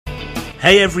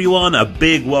Hey everyone, a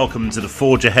big welcome to the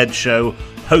Forge Ahead show,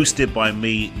 hosted by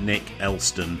me, Nick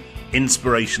Elston,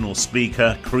 inspirational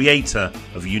speaker, creator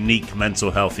of unique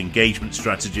mental health engagement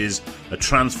strategies, a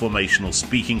transformational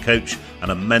speaking coach,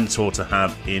 and a mentor to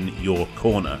have in your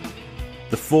corner.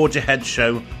 The Forge Ahead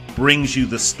show brings you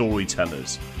the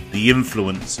storytellers, the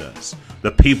influencers,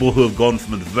 the people who have gone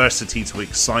from adversity to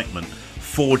excitement,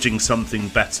 forging something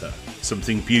better,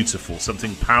 something beautiful,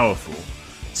 something powerful.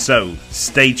 So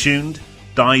stay tuned,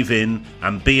 dive in,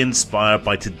 and be inspired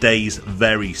by today's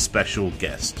very special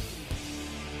guest.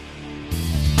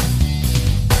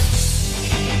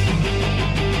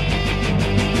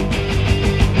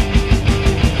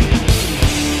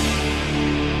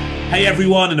 Hey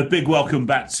everyone, and a big welcome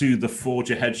back to the Forge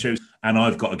Ahead show. And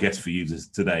I've got a guest for you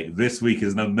today. This week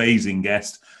is an amazing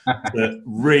guest to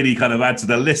really kind of add to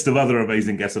the list of other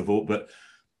amazing guests I thought. But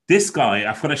this guy,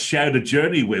 I've kind of shared a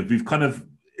journey with.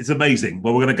 It's amazing.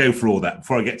 Well, we're going to go through all that.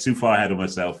 Before I get too far ahead of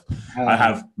myself, I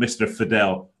have Mr.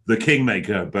 Fidel, the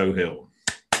Kingmaker, Beauhill.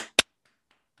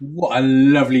 What a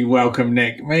lovely welcome,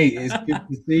 Nick. Mate, it's good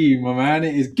to see you, my man.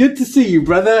 It is good to see you,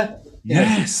 brother.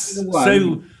 Yes.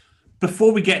 So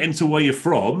before we get into where you're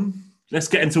from, let's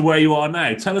get into where you are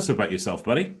now. Tell us about yourself,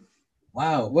 buddy.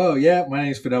 Wow. Well, yeah, my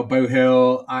name is Fidel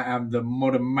Beauhill. I am the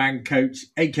modern man coach,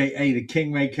 a.k.a. the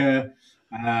Kingmaker.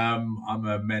 I'm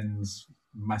a men's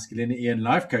masculinity and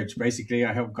life coach. Basically,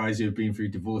 I help guys who have been through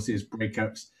divorces,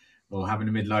 breakups, or having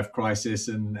a midlife crisis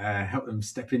and help them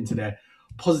step into their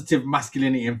positive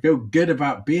masculinity and feel good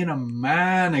about being a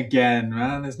man again,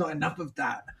 man. There's not enough of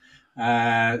that.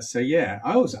 So yeah,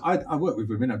 I work with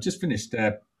women. I've just finished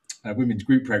a women's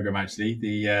group program, actually,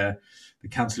 the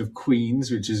Council of Queens,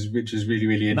 which is really,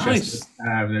 really interesting.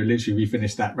 Nice. We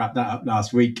finished wrapped that up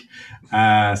last week. So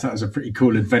that was a pretty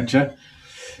cool adventure.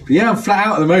 But yeah, I'm flat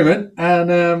out at the moment,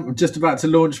 and I'm just about to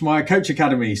launch my coach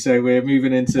academy. So we're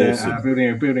moving into awesome.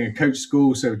 building a coach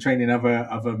school. So training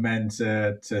other men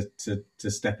to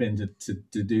step in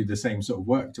to do the same sort of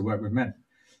work, to work with men.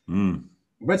 I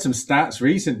read some stats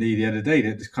recently the other day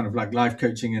that it's kind of like life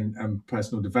coaching and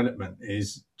personal development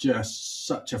is just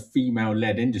such a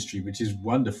female-led industry, which is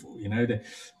wonderful. You know,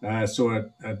 I saw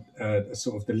a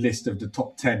sort of the list of the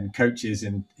top 10 coaches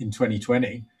in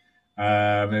 2020.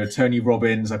 There were Tony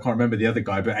Robbins, I can't remember the other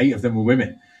guy, but 8 of them were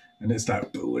women. And it's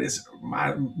like, this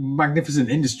magnificent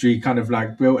industry kind of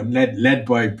like built and led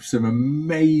by some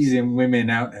amazing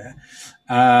women out there.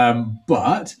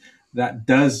 But that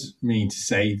does mean to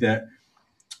say that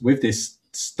with this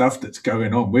stuff that's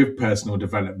going on with personal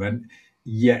development,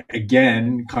 yet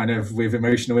again, kind of with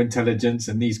emotional intelligence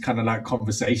and these kind of like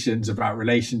conversations about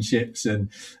relationships and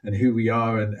who we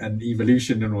are and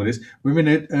evolution and all this, women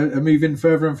are moving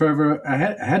further and further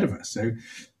ahead of us. So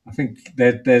I think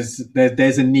there's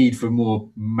a need for more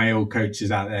male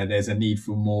coaches out there. There's a need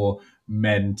for more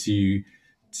men to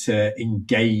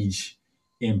engage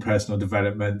in personal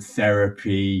development,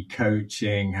 therapy,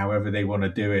 coaching, however they want to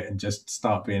do it, and just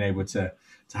start being able to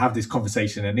have this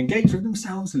conversation and engage with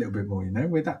themselves a little bit more, you know,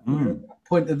 we're at that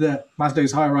point of the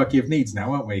Maslow's hierarchy of needs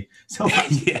now, aren't we?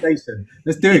 Self-actualization. Yeah.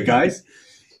 Let's do it, guys.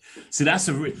 So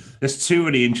there's two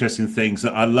really interesting things.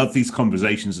 I love these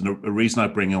conversations, and the reason I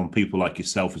bring on people like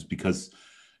yourself is because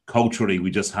culturally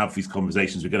we just have these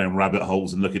conversations. We go down rabbit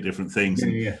holes and look at different things.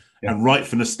 Yeah. And right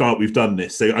from the start, we've done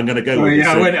this. So I'm going to go with this.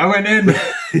 I went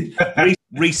in.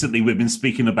 Recently, we've been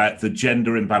speaking about the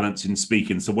gender imbalance in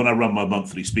speaking. So when I run my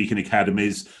monthly speaking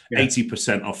academies,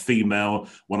 80% are female.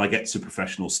 When I get to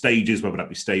professional stages, whether that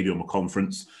be stadium or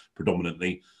conference,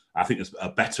 predominantly, I think there's a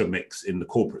better mix in the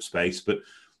corporate space, but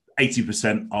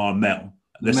 80% are male.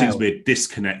 There seems to be a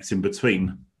disconnect in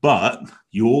between. But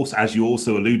as you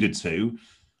also alluded to,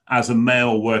 as a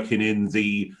male working in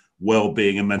the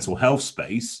well-being and mental health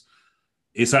space,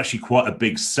 it's actually quite a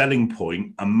big selling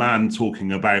point, a man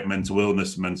talking about mental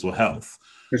illness and mental health.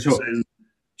 For sure. So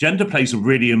gender plays a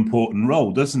really important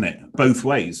role, doesn't it? Both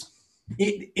ways.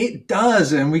 It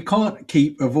does, and we can't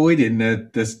keep avoiding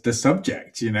the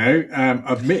subject, you know.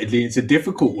 Admittedly, it's a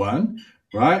difficult one,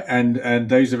 right? And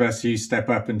those of us who step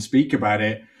up and speak about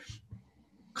it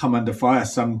come under fire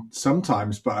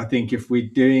sometimes. But I think if we're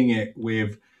doing it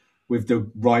with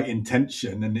the right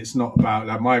intention, and it's not about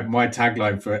like my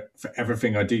tagline for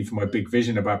everything I do for my big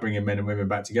vision about bringing men and women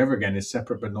back together again is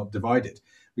separate but not divided.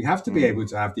 We have to be able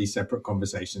to have these separate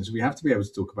conversations. We have to be able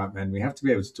to talk about men. We have to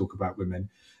be able to talk about women.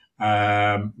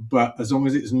 But as long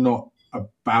as it's not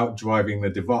about driving the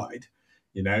divide,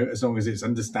 you know, as long as it's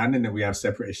understanding that we have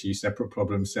separate issues, separate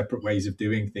problems, separate ways of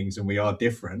doing things, and we are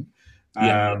different.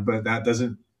 But that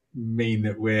doesn't mean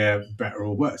that we're better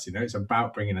or worse. You know, it's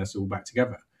about bringing us all back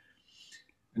together.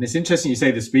 And it's interesting you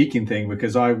say the speaking thing,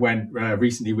 because I went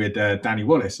recently with Danny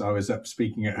Wallace. I was up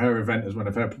speaking at her event as one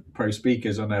of her pro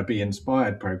speakers on her Be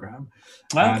Inspired program.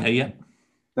 Okay, And yeah.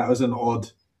 that was an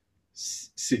odd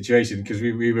situation because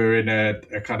we were in a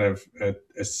kind of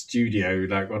a studio,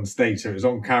 like on stage. So it was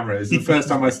on camera. It was the first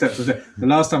time I stepped on stage. The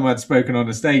last time I'd spoken on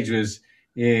a stage was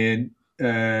in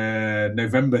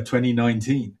November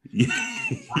 2019.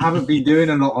 I haven't been doing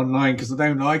a lot online because I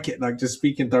don't like it. Like just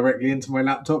speaking directly into my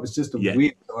laptop, it's just a Yeah.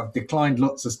 weird. I've declined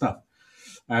lots of stuff,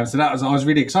 so I was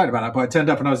really excited about that. But I turned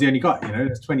up and I was the only guy.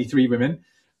 There's 23 women,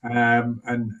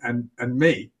 and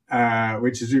me,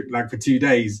 which is like for 2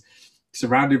 days,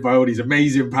 surrounded by all these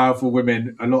amazing, powerful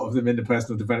women. A lot of them in the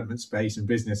personal development space and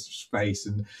business space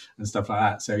and stuff like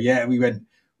that. So yeah, we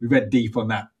went deep on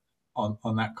that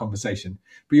on that conversation.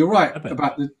 But you're right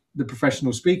about the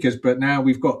professional speakers. But now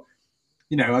we've got.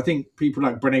 I think people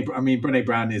like Brené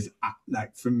Brown is,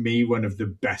 like, for me, one of the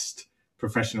best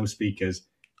professional speakers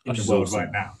in the world right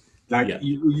now. Like,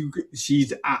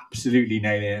 she's absolutely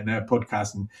nailing it in her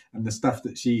podcast and the stuff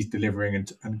that she's delivering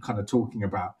and kind of talking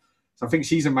about. So I think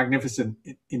she's a magnificent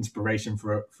inspiration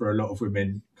for a lot of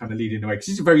women, kind of leading the way. Because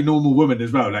she's a very normal woman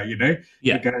as well, like,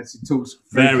 Yeah. She talks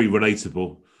very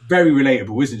relatable. Very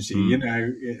relatable, isn't she?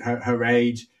 Her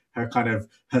age,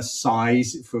 her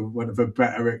size, for one of a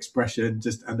better expression,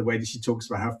 and the way that she talks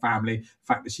about her family, the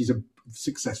fact that she's a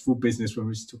successful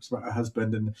businesswoman, she talks about her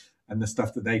husband and the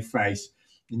stuff that they face,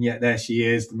 and yet there she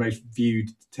is, the most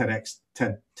viewed TED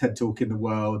Talk in the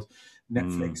world,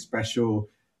 Netflix special.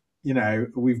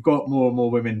 We've got more and more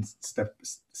women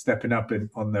stepping up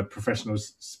on the professional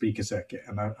speaker circuit,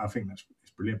 and I think it's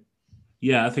brilliant.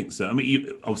 Yeah, I think so. I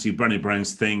mean, obviously, Brené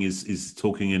Brown's thing is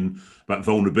talking about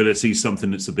vulnerability,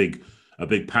 something that's a big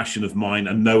passion of mine.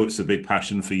 I know it's a big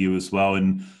passion for you as well,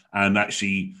 and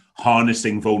actually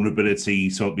harnessing vulnerability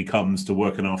so it becomes to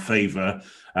work in our favor,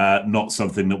 not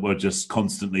something that we're just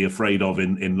constantly afraid of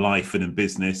in life and in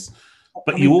business.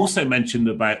 But you also mentioned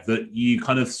about that you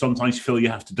kind of sometimes feel you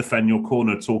have to defend your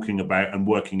corner, talking about and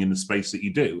working in the space that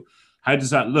you do. How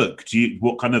does that look?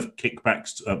 What kind of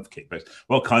kickbacks?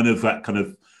 What kind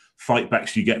of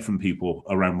fightbacks do you get from people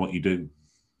around what you do?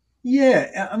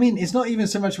 Yeah, I mean, it's not even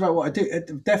so much about what I do.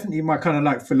 Definitely my kind of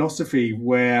like philosophy,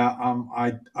 where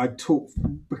I talk,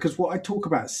 because what I talk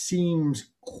about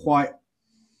seems quite.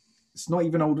 It's not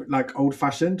even old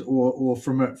fashioned or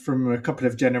from a couple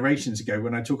of generations ago,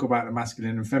 when I talk about the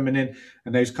masculine and feminine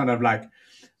and those kind of like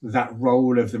that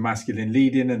role of the masculine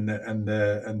leading and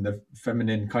the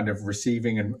feminine kind of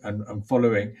receiving and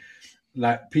following.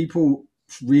 Like, people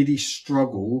really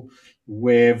struggle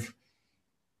with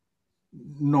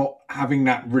not having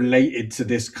that related to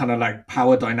this kind of like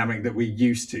power dynamic that we're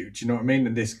used to. Do you know what I mean?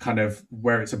 And this kind of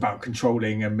where it's about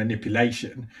controlling and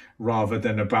manipulation rather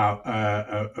than about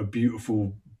a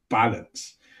beautiful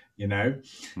balance.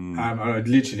 I'm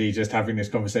literally just having this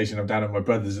conversation. I'm down at my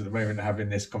brother's at the moment, having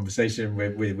this conversation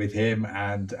with him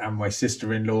and my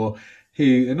sister-in-law,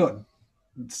 who are not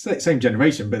same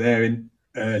generation, but they're in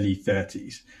early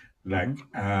 30s, and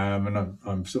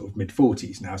I'm sort of mid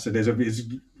 40s now. So there's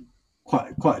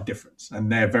quite a difference,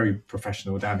 and they're very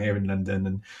professional down here in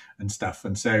London and stuff.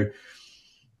 And so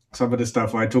some of the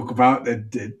stuff I talk about,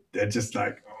 they're just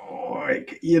like,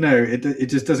 it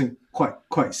just doesn't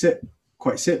quite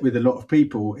sit with a lot of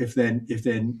people if they're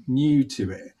new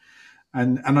to it.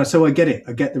 So I get it.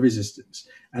 I get the resistance.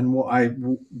 And what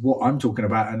I'm talking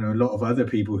about, and a lot of other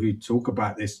people who talk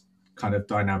about this kind of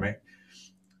dynamic,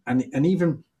 and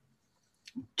even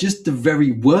just the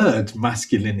very word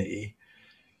masculinity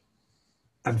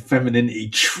and femininity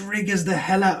triggers the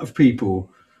hell out of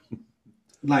people.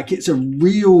 Like, it's a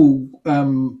real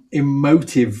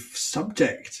emotive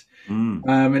subject.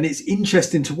 And it's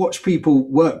interesting to watch people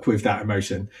work with that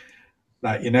emotion.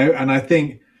 And I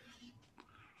think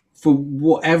for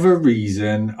whatever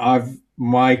reason,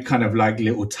 my kind of like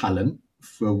little talent,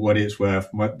 for what it's worth,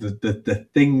 the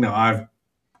thing that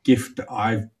gift that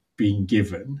I've been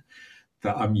given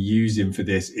that I'm using for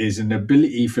this is an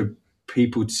ability for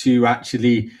people to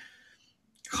actually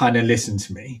kind of listen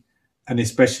to me, and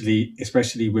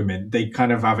especially women. They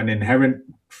kind of have an inherent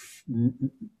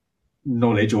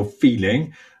knowledge or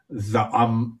feeling that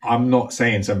I'm not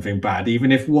saying something bad,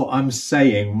 even if what I'm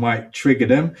saying might trigger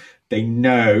them. They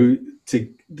know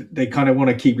they kind of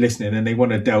want to keep listening, and they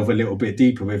want to delve a little bit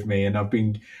deeper with me. And I've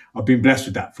been blessed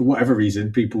with that. For whatever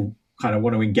reason, people kind of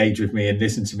want to engage with me and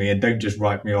listen to me, and don't just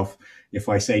write me off if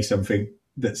I say something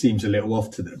that seems a little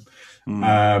off to them,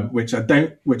 which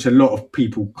a lot of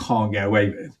people can't get away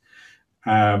with.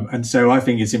 And so I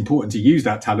think it's important to use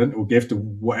that talent or gift or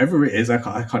whatever it is.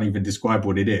 I can't even describe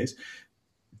what it is,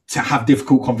 to have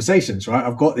difficult conversations, right?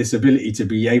 I've got this ability to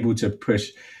be able to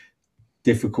push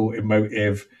difficult,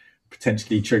 emotive,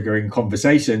 potentially triggering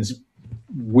conversations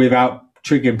without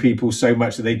triggering people so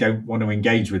much that they don't want to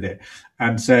engage with it.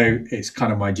 And so it's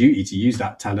kind of my duty to use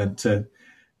that talent to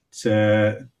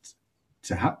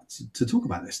talk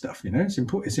about this stuff. You know, it's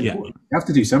important. It's important. You have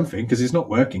to do something because it's not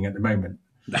working at the moment.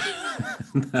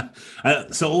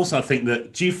 So also, I think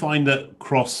that, do you find that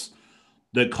across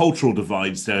the cultural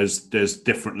divides, there's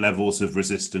different levels of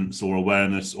resistance or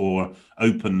awareness or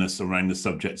openness around the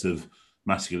subject of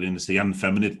masculinity and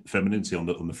femininity on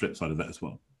the flip side of that as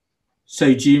well?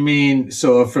 So do you mean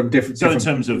sort of from different? So different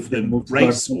in terms of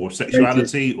race or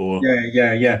sexuality or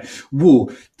yeah. Well,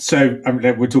 so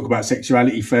we'll talk about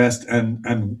sexuality first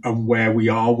and where we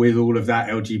are with all of that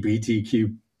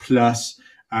LGBTQ plus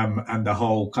and the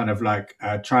whole kind of like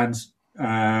trans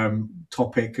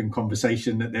topic and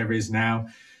conversation that there is now.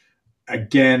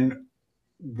 Again,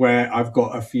 where I've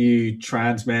got a few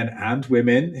trans men and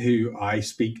women who I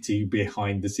speak to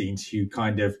behind the scenes who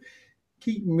kind of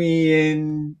keep me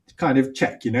in kind of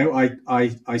check, you know,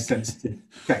 I sense to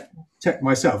check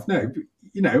myself. No,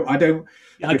 you know, I don't.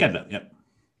 Yeah, I get that. Yeah.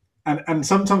 And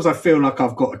sometimes I feel like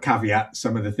I've got to caveat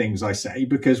some of the things I say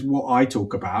because what I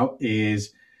talk about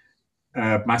is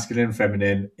masculine and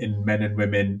feminine in men and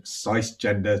women,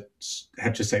 cisgender,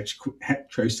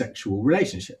 heterosexual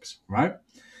relationships, right?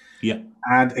 Yeah.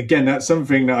 And again, that's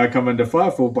something that I come under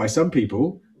fire for by some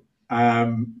people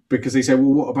because they say,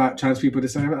 well, what about trans people?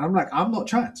 I'm like, I'm not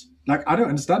trans. Like, I don't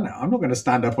understand that. I'm not going to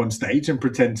stand up on stage and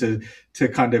pretend to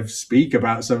kind of speak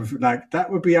about something like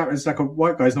that would be out. It's like a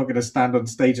white guy's not going to stand on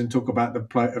stage and talk about the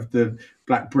plight of the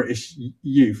Black British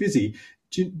youth, is he?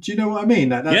 Do you know what I mean?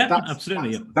 That's,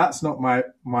 absolutely. That's not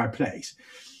my place.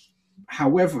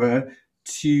 However,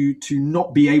 to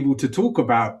not be able to talk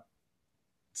about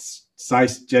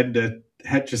cisgender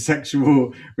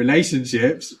heterosexual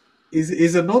relationships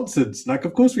is a nonsense. Like,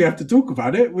 of course we have to talk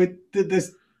about it.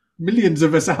 There's millions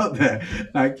of us out there,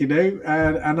 like, you know,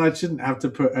 and I shouldn't have to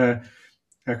put a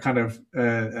kind of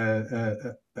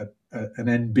an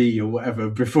NB or whatever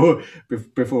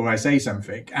before I say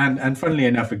something. And funnily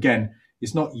enough, again,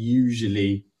 it's not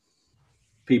usually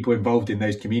people involved in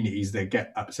those communities that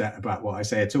get upset about what I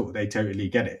say at all. They totally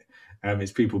get it.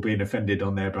 It's people being offended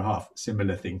on their behalf.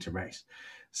 Similar thing to race.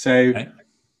 So, okay.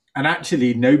 And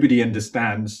actually, nobody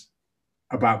understands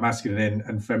about masculine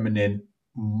and feminine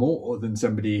more than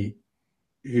somebody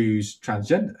who's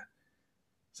transgender.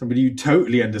 Somebody who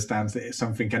totally understands that it's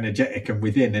something energetic and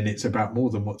within, and it's about more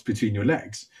than what's between your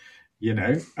legs, you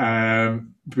know,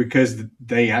 because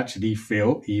they actually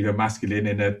feel either masculine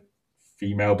in a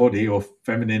female body or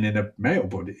feminine in a male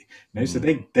body, you know, so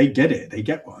they get it. They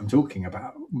get what I'm talking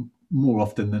about more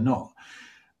often than not.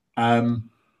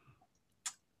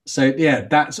 So yeah,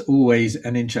 that's always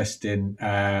an interesting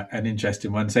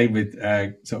one. Same with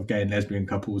sort of gay and lesbian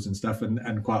couples and stuff,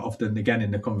 and quite often, again,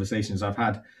 in the conversations I've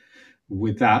had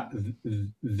with that,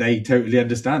 they totally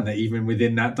understand that even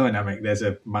within that dynamic, there's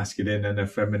a masculine and a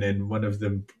feminine. One of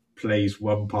them plays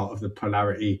one part of the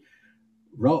polarity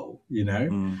role, you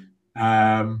know.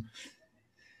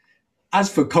 As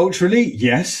for culturally,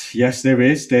 yes, there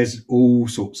is. There's all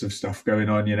sorts of stuff going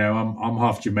on. You know, I'm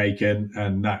half Jamaican,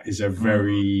 and that is a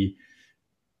very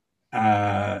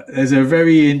there's a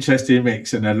very interesting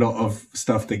mix and a lot of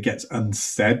stuff that gets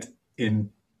unsaid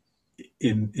in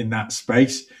that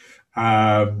space.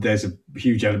 There's a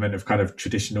huge element of kind of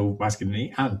traditional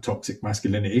masculinity and toxic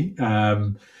masculinity.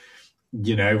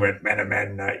 You know, when men are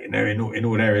men, you know, in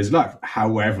all areas of life.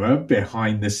 However,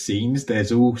 behind the scenes,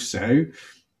 there's also,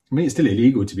 I mean, it's still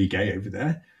illegal to be gay over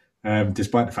there,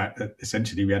 despite the fact that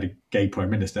essentially we had a gay prime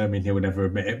minister. I mean, he would never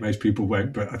admit it. Most people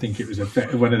won't, but I think it was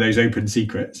one of those open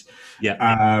secrets.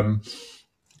 Yeah.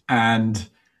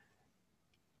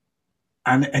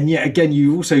 And yet again,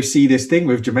 you also see this thing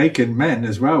with Jamaican men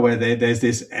as well, where there's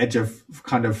this edge of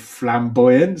kind of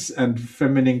flamboyance and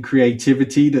feminine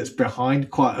creativity that's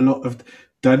behind quite a lot of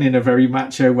done in a very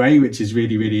macho way, which is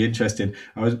really, really interesting.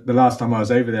 The last time I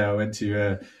was over there, I went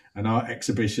to an art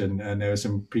exhibition, and there were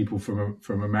some people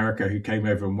from America who came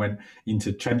over and went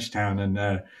into Trenchtown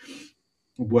and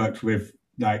worked with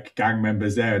like gang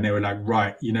members there, and they were like,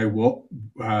 right, you know what?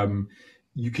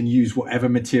 You can use whatever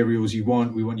materials you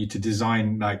want. We want you to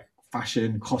design like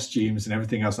fashion, costumes, and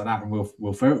everything else like that, and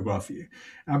we'll photograph you.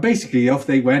 And basically, off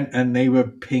they went, and they were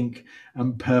pink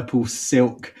and purple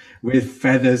silk with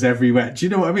feathers everywhere. Do you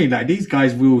know what I mean? Like, these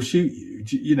guys will shoot you,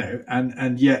 you know,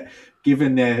 and yet,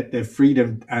 given their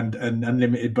freedom and an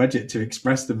unlimited budget to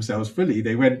express themselves fully,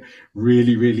 they went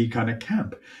really, really kind of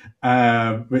camp,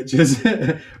 which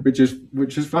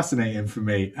is fascinating for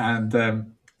me.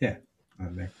 And Yeah. I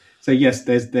don't know. So yes,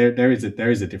 there is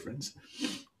a difference.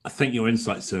 I think your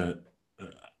insights are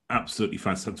absolutely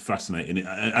fascinating.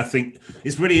 I think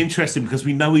it's really interesting because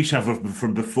we know each other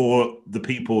from before the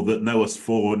people that know us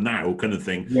for now, kind of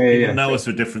thing. Yeah, People yeah, know yeah. us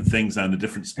for different things now in a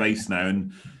different space now.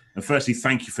 And firstly,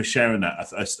 thank you for sharing that.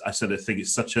 I said I think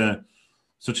it's such an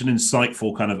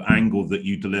insightful kind of angle that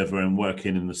you deliver and work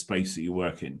in the space that you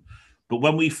work in. But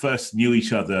when we first knew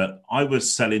each other, I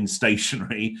was selling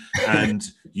stationery and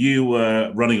you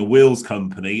were running a wheels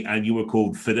company and you were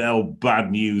called Fidel Bad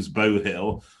News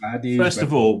Beauhill. Bad news, First but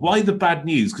of all, why the bad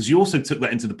news? Because you also took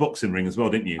that into the boxing ring as well,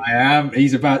 didn't you? I am.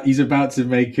 He's about to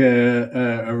make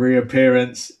a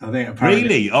reappearance. I think apparently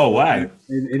Really? Oh, wow.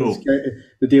 in Cool.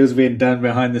 the deal's being done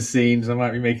behind the scenes. I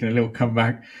might be making a little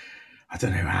comeback. I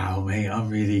don't know how, mate. I'm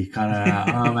really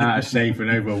I'm out of shape and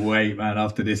overweight, man.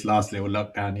 After this last little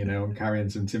lockdown, I'm carrying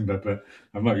some timber, but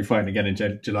I might be fighting again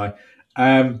in July.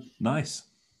 Um, Nice.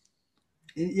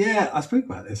 yeah, I spoke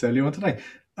about this earlier on today.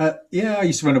 Yeah, I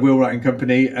used to run a wheel writing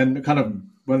company, and kind of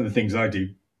one of the things I do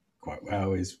quite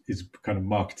well is kind of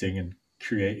marketing and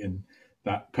creating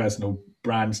that personal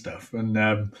brand stuff. And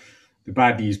the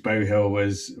bad news Beauhill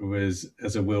was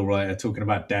as a wheel writer talking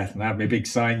about death, and I had my big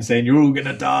sign saying "You're all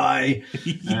gonna die."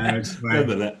 Yeah, Which is my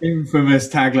remember that. infamous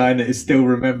tagline that is still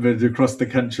remembered across the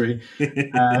country.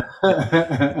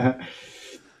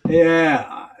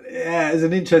 Yeah, yeah, it's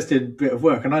an interesting bit of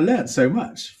work, and I learned so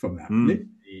much from that. Mm.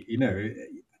 Literally,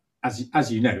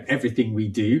 as you know, everything we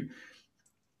do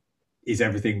is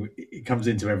everything. It comes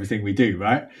into everything we do,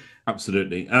 right?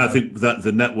 Absolutely. And I think that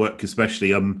the network, especially,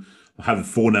 having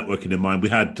for networking in mind, we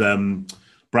had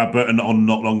Brad Burton on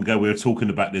not long ago. We were talking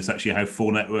about this actually, how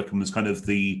for networking was kind of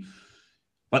the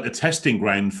testing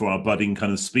ground for our budding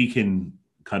kind of speaking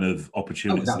kind of Oh,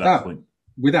 opportunities at without that doubt, point.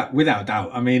 without doubt.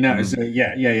 I mean, that was Mm.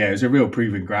 yeah. It was a real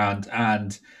proving ground,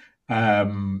 and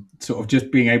sort of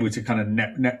just being able to kind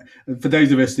of for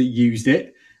those of us that used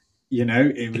it,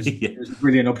 it was Yeah. it was a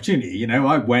brilliant opportunity.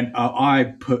 I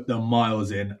put the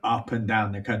miles in up and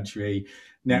down the country,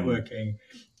 Mm. networking,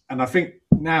 and I think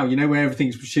now where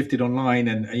everything's shifted online,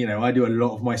 and I do a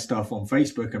lot of my stuff on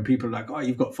Facebook, and people are like, "Oh,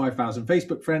 you've got 5,000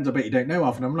 Facebook friends. I bet you don't know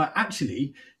half." And I'm like,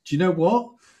 actually, do you know what?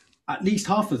 At least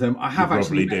half of them I You have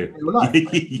actually probably met do. in real life.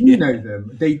 I do Yeah. know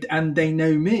them. They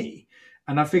know me.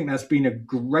 And I think that's been a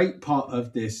great part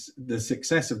of the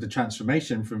success of the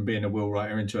transformation from being a will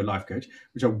writer into a life coach,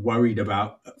 which I worried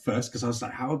about at first because I was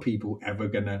like, how are people ever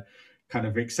gonna kind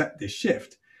of accept this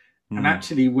shift? And Mm.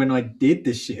 actually, when I did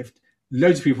the shift,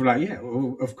 loads of people were like, yeah,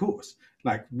 well, of course.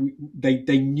 Like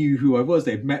they knew who I was.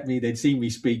 They'd met me. They'd seen me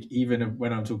speak, even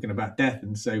when I'm talking about death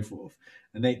and so forth.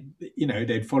 And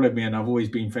they'd followed me, and I've always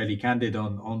been fairly candid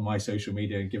on my social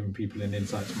media and given people an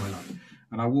insight to my life.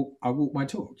 And I walk my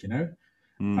talk.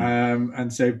 Mm.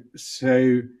 And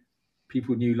so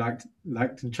people knew,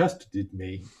 liked and trusted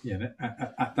me,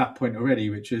 at that point already,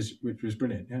 which was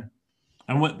brilliant. Yeah.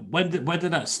 And when did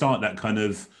that start? That kind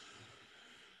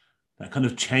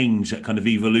of change, that kind of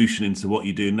evolution into what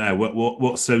you do now.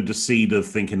 What sowed the seed of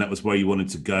thinking that was where you wanted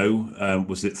to go?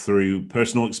 Was it through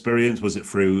personal experience? Was it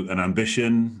through an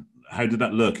ambition? How did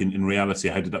that look in reality?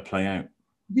 How did that play out?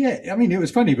 Yeah, I mean, it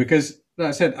was funny because, like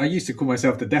I said, I used to call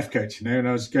myself the deaf coach, and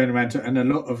I was going around and a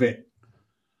lot of it,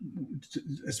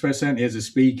 especially certainly as a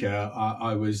speaker,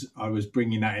 I was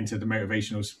bringing that into the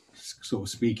motivational sort of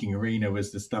speaking arena.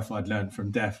 Was the stuff I'd learned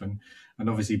from deaf, and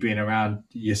obviously being around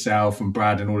yourself and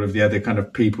Brad and all of the other kind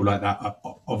of people like that, I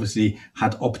obviously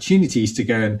had opportunities to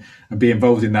go and be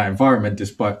involved in that environment,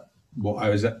 despite what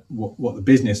the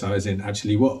business I was in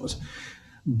actually was.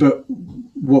 But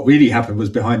what really happened was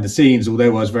behind the scenes,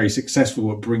 although I was very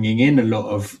successful at bringing in a lot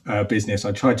of business,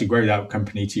 I tried to grow that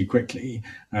company too quickly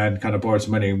and kind of borrowed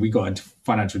some money, and we got into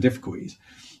financial difficulties.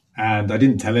 And I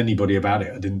didn't tell anybody about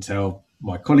it. I didn't tell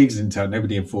my colleagues, I didn't tell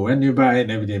nobody in 4N knew about it,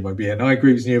 nobody in my BNI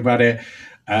groups knew about it.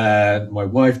 My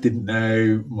wife didn't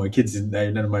know, my kids didn't know,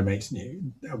 none of my mates knew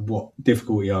what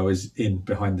difficulty I was in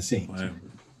behind the scenes. Wow.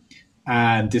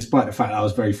 And despite the fact that I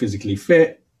was very physically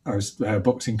fit, I was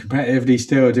boxing competitively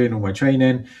still, doing all my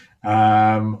training.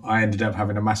 I ended up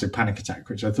having a massive panic attack,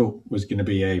 which I thought was going to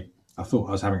be I thought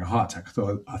I was having a heart attack.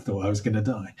 I thought I was going to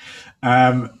die,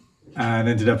 and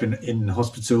ended up in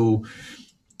hospital,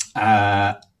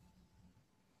 uh,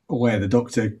 where the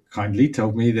doctor kindly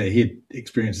told me that he had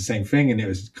experienced the same thing, and it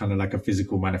was kind of like a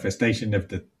physical manifestation of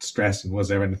the stress. And was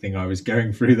there anything I was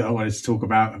going through that I wanted to talk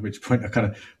about? At which point I kind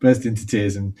of burst into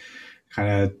tears and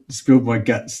kind of spilled my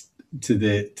guts to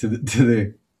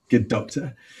the good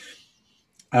doctor.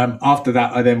 After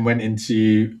that, I then went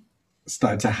into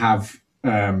started to have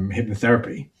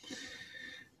hypnotherapy,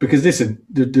 because listen,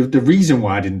 the reason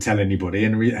why I didn't tell anybody,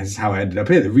 and that's how I ended up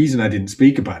here. The reason I didn't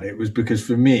speak about it was because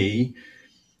for me,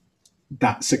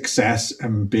 that success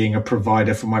and being a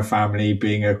provider for my family,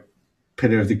 being a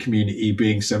pillar of the community,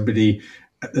 being somebody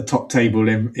at the top table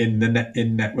in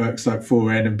networks like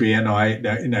 4N and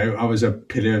BNI, I was a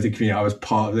pillar of the community. I was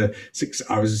part of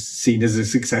I was seen as a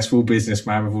successful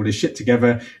businessman with all this shit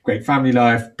together, great family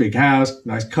life, big house,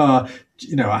 nice car.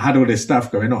 I had all this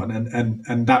stuff going on,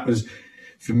 and that was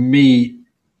for me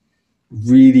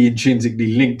really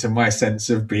intrinsically linked to my sense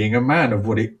of being a man, of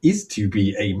what it is to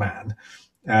be a man,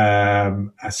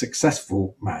 a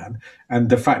successful man,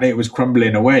 and the fact that it was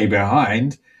crumbling away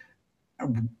behind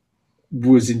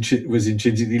was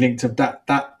intrinsically linked to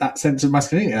that sense of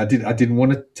masculinity. I didn't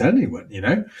want to tell anyone,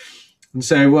 and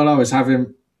so while I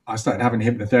started having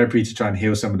hypnotherapy to try and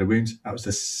heal some of the wounds. That was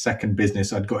the second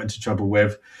business I'd got into trouble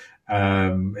with.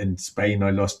 In Spain,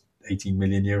 I lost 18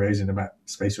 million euros in about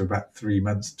space of about 3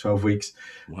 months, 12 weeks.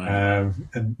 Wow.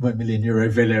 And my €1 million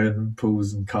villa and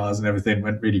pools and cars and everything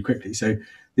went really quickly. So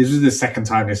this was the second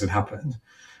time this had happened.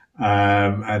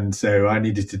 And so I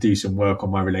needed to do some work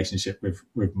on my relationship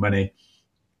with money.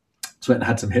 So I went and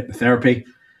had some hypnotherapy.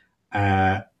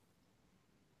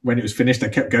 When it was finished, I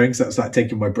kept going. So that was like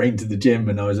taking my brain to the gym,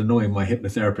 and I was annoying my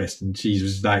hypnotherapist. And she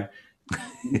was like,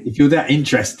 if you're that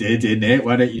interested in it,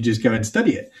 why don't you just go and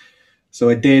study it? So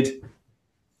I did.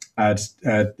 I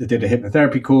did a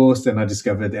hypnotherapy course. Then I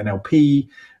discovered NLP.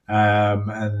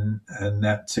 And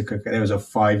there was a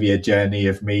 5-year journey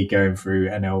of me going through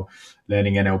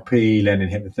learning NLP, learning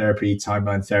hypnotherapy,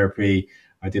 timeline therapy.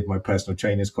 I did my personal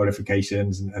trainer's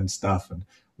qualifications and stuff. And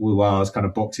all the while I was kind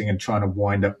of boxing and trying to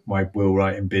wind up my will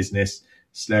writing business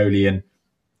slowly. And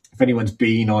if anyone's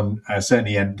been on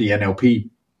certainly the NLP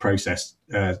process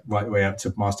right the way up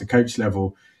to master coach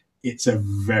level, it's a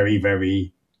very,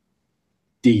 very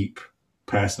deep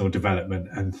personal development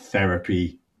and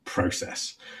therapy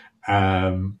process.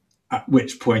 At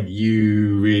which point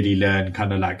you really learn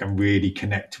kind of like and really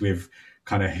connect with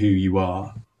kind of who you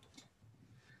are.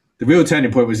 The real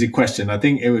turning point was the question. I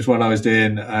think it was when I was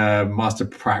doing master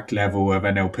prac level of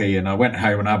NLP, and I went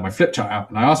home and I had my flip chart out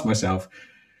and I asked myself,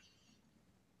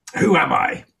 who am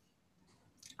I?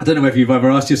 I don't know if you've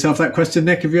ever asked yourself that question,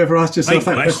 Nick. Have you ever asked yourself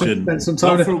that question? Spent some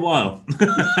time for a while.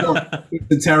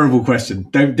 It's a terrible question.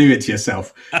 Don't do it to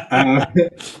yourself.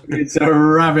 It's a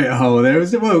rabbit hole.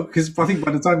 Because I think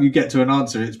by the time you get to an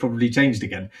answer, it's probably changed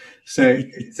again. So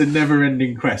it's a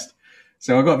never-ending quest.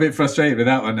 So I got a bit frustrated with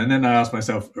that one, and then I asked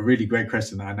myself a really great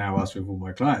question that I now ask with all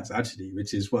my clients, actually,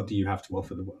 which is, what do you have to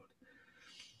offer the world?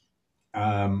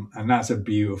 And that's a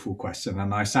beautiful question.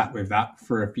 And I sat with that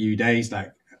for a few days,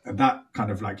 like that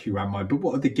kind of like, who am I? But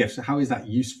what are the gifts? How is that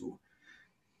useful?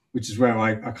 Which is where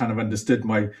I kind of understood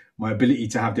my ability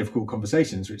to have difficult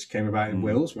conversations, which came about in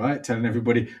wills, right? Telling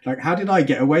everybody, like, how did I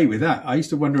get away with that? I used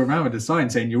to wander around with a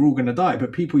sign saying, you're all going to die,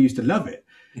 but people used to love it.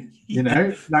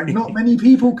 Like not many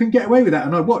people can get away with that.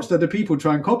 And I watched other people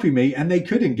try and copy me, and they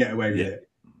couldn't get away with it.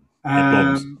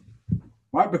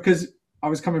 Right? Because I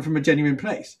was coming from a genuine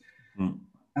place.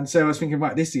 And so I was thinking,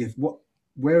 right,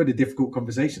 where are the difficult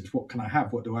conversations? What can I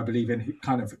have? What do I believe in?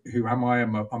 Who am I?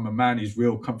 I'm a man who's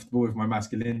real comfortable with my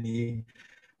masculinity.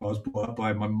 I was brought up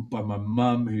by my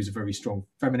mum, who's a very strong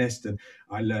feminist, and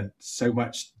I learned so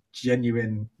much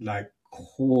genuine, like,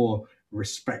 core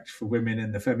respect for women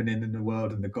and the feminine in the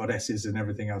world and the goddesses and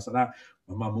everything else like that.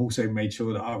 My mum also made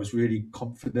sure that I was really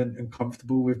confident and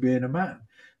comfortable with being a man.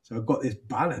 So I've got this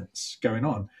balance going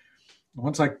on.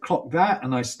 Once I clocked that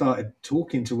and I started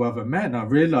talking to other men, I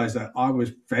realized that I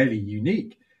was fairly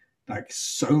unique. Like,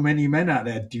 so many men out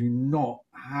there do not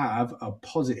have a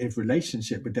positive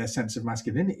relationship with their sense of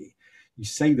masculinity. You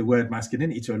say the word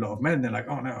masculinity to a lot of men, they're like,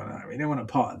 oh, no, I mean, they want a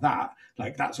part of that.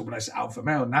 Like, that's all this alpha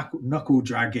male, knuckle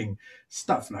dragging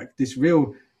stuff, like this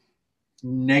real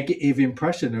negative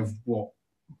impression of what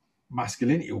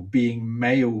masculinity or being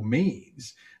male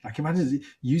means. Like, imagine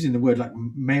using the word like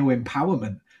male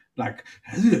empowerment. Like,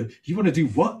 you want to do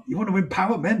what? You want to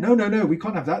empower men? No, we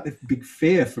can't have that. There's big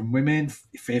fear from women,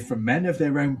 fear from men of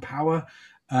their own power.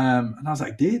 And I was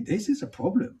like, dude, this is a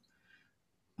problem.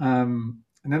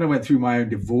 And then I went through my own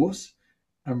divorce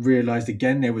and realized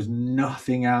again, there was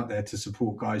nothing out there to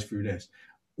support guys through this.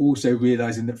 Also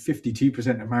realizing that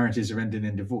 52% of marriages are ending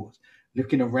in divorce.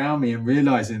 Looking around me and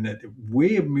realizing that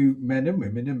men and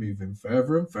women are moving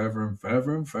further and further and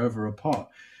further and further apart.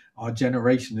 Our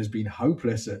generation has been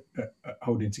hopeless at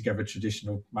holding together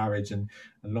traditional marriage and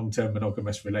long-term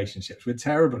monogamous relationships. We're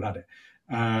terrible at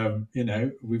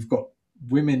it. We've got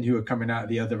women who are coming out at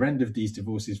the other end of these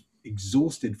divorces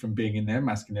exhausted from being in their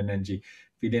masculine energy,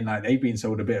 feeling like they've been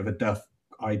sold a bit of a duff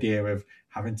idea of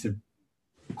having to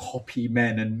copy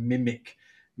men and mimic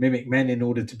men in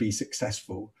order to be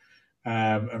successful.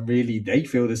 And really, they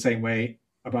feel the same way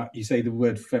about, you say the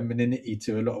word femininity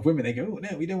to a lot of women. They go, oh,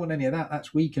 no, we don't want any of that.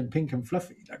 That's weak and pink and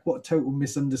fluffy. Like, what a total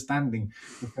misunderstanding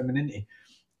of femininity.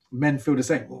 Men feel the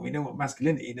same. Well, we know what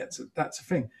masculinity, that's a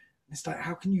thing. It's like,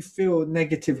 how can you feel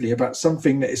negatively about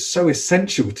something that is so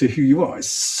essential to who you are? It's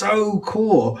so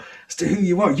core as to who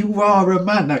you are. You are a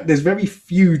man. Like, there's very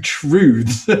few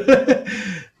truths that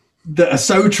are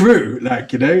so true. Like,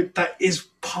 that is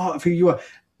part of who you are.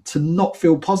 To not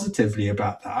feel positively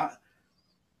about that,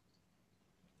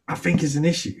 I think, is an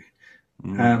issue.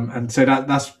 And so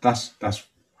that's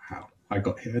how I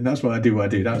got here, and that's why I do what I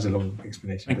do. That was a long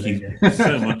explanation. Thank you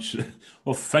so much.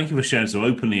 Well, thank you for sharing so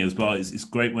openly as well. It's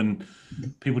great when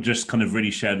people just kind of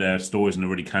really share their stories in a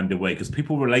really candid way, because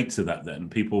people relate to that. Then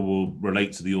people will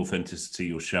relate to the authenticity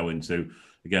you're showing. So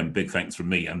again, big thanks from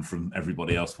me and from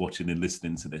everybody else watching and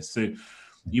listening to this. So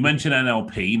you mentioned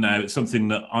NLP. Now, it's something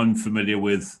that I'm familiar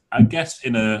with, I guess,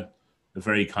 in a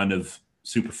very kind of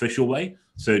superficial way.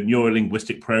 So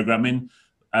neuro-linguistic programming.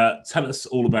 Tell us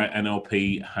all about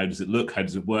NLP. How does it look? How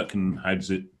does it work? And how does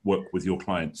it work with your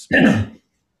clients?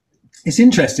 It's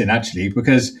interesting, actually,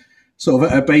 because sort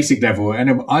of at a basic level,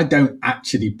 and I don't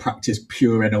actually practice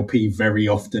pure NLP very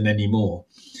often anymore.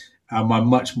 I'm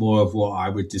much more of what I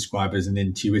would describe as an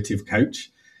intuitive coach.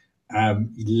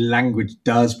 Language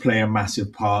does play a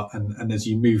massive part, and as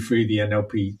you move through the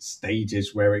NLP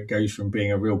stages, where it goes from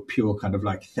being a real pure kind of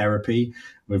like therapy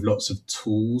with lots of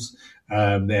tools, the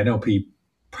NLP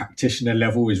practitioner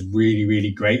level is really,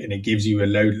 really great, and it gives you a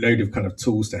load of kind of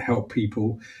tools to help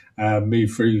people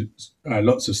move through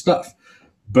lots of stuff.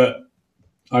 But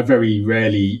I very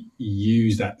rarely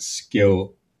use that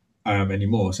skill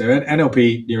anymore. So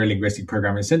NLP, neuro-linguistic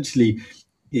programming, essentially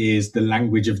is the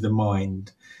language of the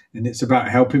mind. And it's about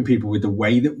helping people with the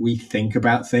way that we think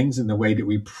about things and the way that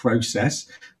we process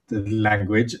the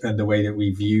language and the way that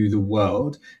we view the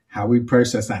world, how we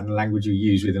process that in the language we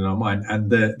use within our mind, and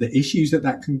the issues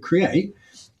that can create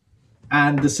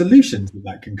and the solutions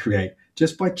that can create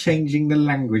just by changing the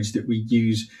language that we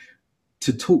use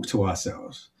to talk to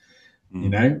ourselves,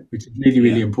 which is really,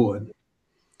 really important.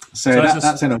 So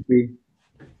that's NLP.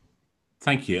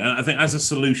 Thank you. And I think as a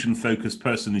solution-focused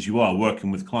person as you are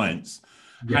working with clients,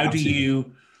 how do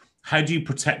you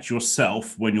protect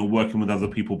yourself when you're working with other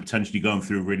people potentially going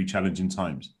through really challenging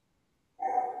times?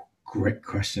 Great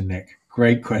question, Nick.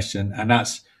 Great question. And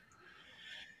that's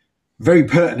very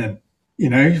pertinent,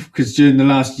 because during the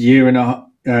last year and a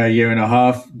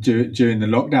half, during the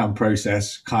lockdown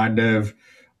process, kind of,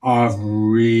 I've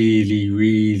really,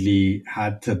 really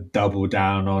had to double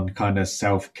down on kind of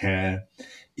self-care.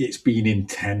 It's been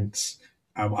intense.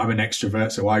 I'm an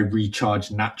extrovert, so I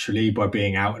recharge naturally by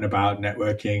being out and about,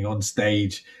 networking, on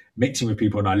stage, mixing with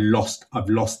people, and I've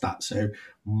lost that. So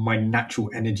my natural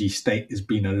energy state has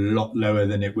been a lot lower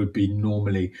than it would be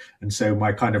normally. And so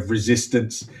my kind of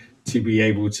resistance to be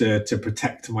able to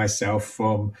protect myself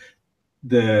from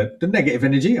the negative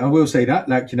energy, I will say that,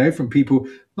 from people,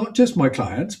 not just my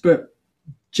clients, but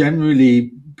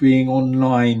generally being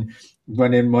online,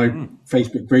 running my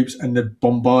Facebook groups and the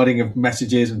bombarding of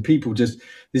messages and people this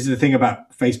is the thing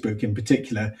about Facebook in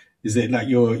particular, is that like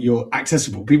you're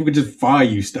accessible. People can just fire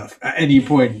you stuff at any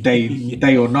point,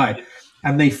 day or night.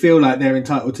 And they feel like they're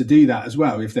entitled to do that as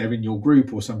well if they're in your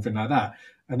group or something like that.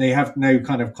 And they have no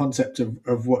kind of concept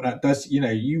of what that does.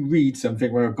 You read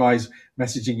something where a guy's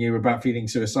messaging you about feeling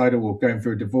suicidal or going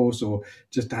through a divorce or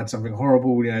just had something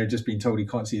horrible, just being told he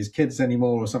can't see his kids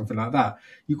anymore or something like that.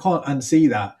 You can't unsee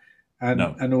that.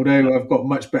 And although I've got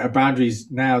much better boundaries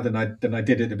now than I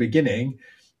did at the beginning,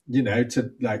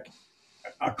 to like,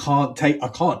 I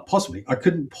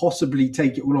couldn't possibly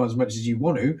take it all on as much as you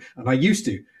want to. And I used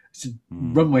to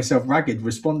run myself ragged,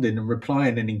 responding and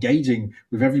replying and engaging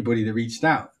with everybody that reached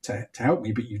out to help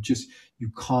me. But you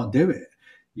can't do it.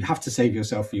 You have to save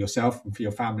yourself for yourself and for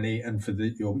your family and for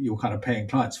your kind of paying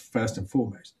clients first and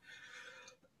foremost.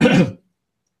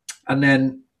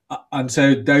 And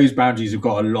so those boundaries have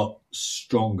got a lot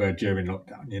stronger during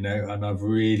lockdown, and I've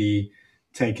really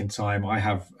taken time.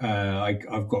 I've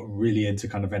got really into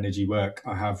kind of energy work.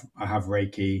 I have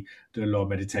Reiki, do a lot of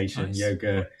meditation,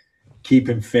 yoga,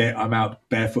 keeping fit. I'm out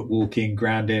barefoot walking,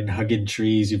 grounding, hugging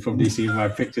trees. You've probably seen my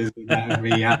pictures of that of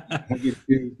me hugging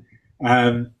trees.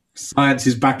 Science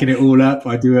is backing it all up.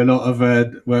 I do a lot of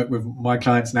work with my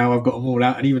clients now. I've got them all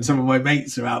out, and even some of my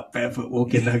mates are out barefoot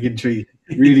walking, hugging trees.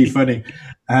 Really funny.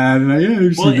 Yeah,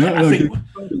 I've Well, seen that. I think,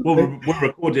 well, Like, we're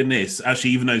recording this.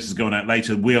 Actually, even though this is going out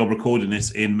later, we are recording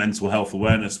this in Mental Health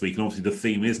Awareness Week. And obviously, the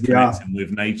theme is yeah, connecting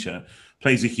with nature,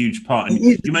 plays a huge part. it And is,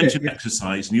 you isn't it? mentioned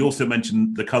exercise, and you also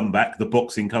mentioned the comeback, the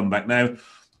boxing comeback. Now,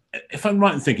 if I'm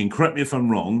right in thinking, correct me if I'm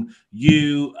wrong,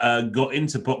 you got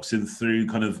into boxing through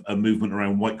kind of a movement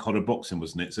around white collar boxing,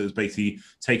 wasn't it? So it was basically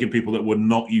taking people that were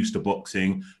not used to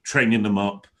boxing, training them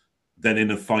up, then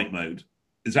in a fight mode.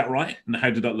 Is that right? And how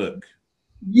did that look?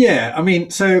 Yeah, I mean,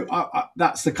 so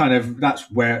that's the kind of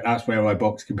that's where I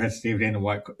box competitively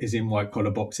in white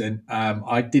collar boxing.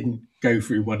 I didn't go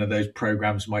through one of those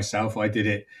programs myself. I did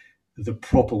it the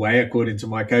proper way according to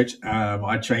my coach.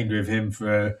 I trained with him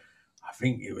for I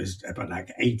think it was about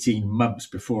like 18 months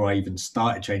before I even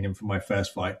started training for my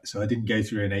first fight. So I didn't go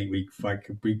through an 8 week fight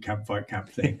camp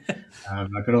thing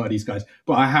like a lot of these guys.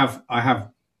 But I have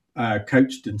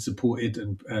coached and supported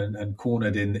and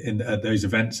cornered in at those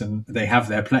events, and they have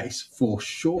their place for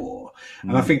sure.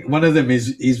 And I Mm. think one of them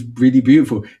is really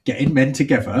beautiful, getting men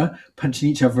together, punching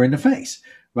each other in the face.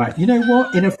 Right, you know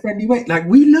what? In a friendly way, like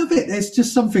we love it. There's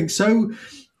just something so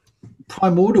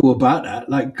primordial about that.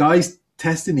 Like guys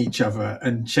testing each other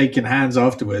and shaking hands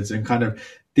afterwards, and kind of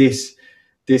this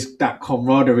that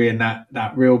camaraderie and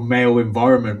that real male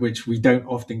environment, which we don't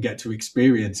often get to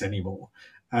experience anymore,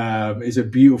 is a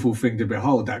beautiful thing to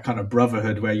behold. That kind of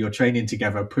brotherhood where you're training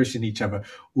together, pushing each other,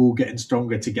 all getting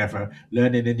stronger together,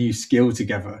 learning a new skill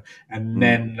together, and Mm.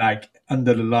 then like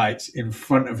under the lights in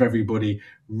front of everybody.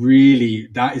 Really,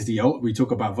 that is we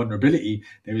talk about vulnerability.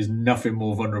 There is nothing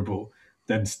more vulnerable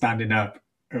than standing up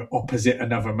opposite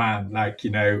another man, like,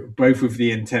 both with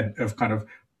the intent of kind of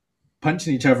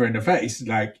punching each other in the face.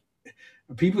 Like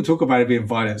people talk about it being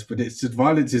violence, but it's just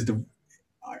violence is the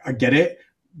I get it,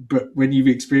 but when you've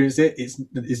experienced it,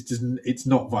 it's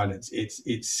not violence.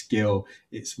 It's skill,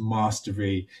 it's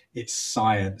mastery, it's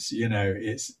science.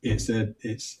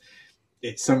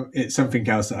 It's something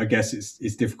else that I guess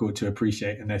it's difficult to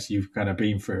appreciate unless you've kind of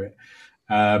been through it.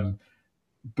 Um,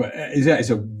 but it's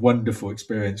a wonderful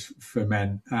experience for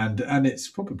men, and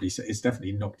it's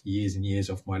definitely knocked years and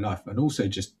years off my life, and also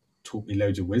just taught me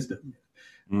loads of wisdom.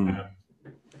 Mm. Um,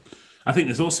 I think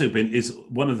there's also been is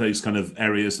one of those kind of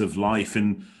areas of life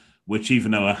in which,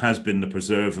 even though it has been the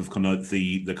preserve of kind of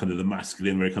the kind of the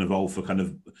masculine, very kind of alpha kind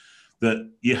of, that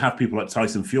you have people like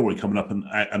Tyson Fury coming up and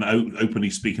openly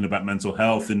speaking about mental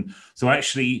health, and so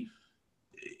actually,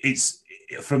 it's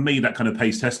for me that kind of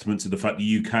pays testament to the fact that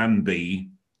you can be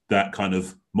that kind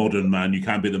of modern man, you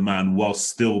can be the man whilst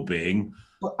still being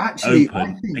but actually, I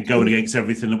open and think going against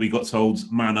everything that we got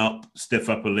told, man up, stiff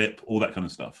upper lip, all that kind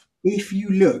of stuff. if you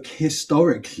look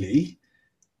historically,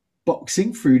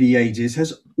 boxing through the ages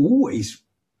has always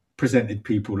presented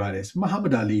people like this.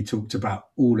 Muhammad Ali talked about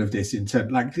all of this in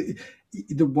terms like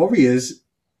the warriors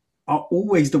are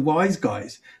always the wise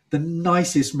guys. The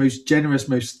nicest, most generous,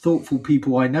 most thoughtful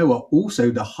people I know are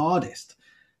also the hardest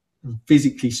and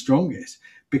physically strongest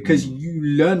because Mm. you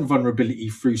learn vulnerability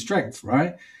through strength,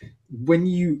 right? When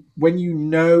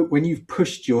you've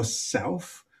pushed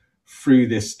yourself through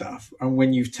this stuff and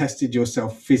when you've tested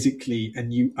yourself physically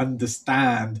and you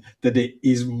understand that it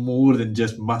is more than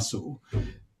just muscle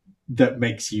that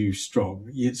makes you strong.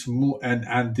 It's more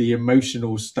and the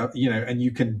emotional stuff, and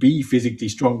you can be physically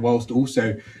strong whilst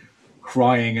also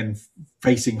crying and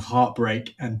facing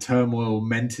heartbreak and turmoil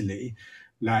mentally.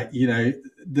 Like,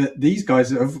 these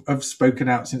guys have spoken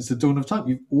out since the dawn of time.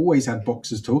 You've always had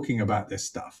boxers talking about this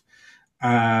stuff.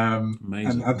 And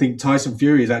Amazing. I think Tyson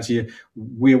Fury is actually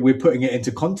we're putting it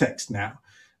into context now.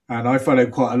 And I follow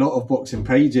quite a lot of boxing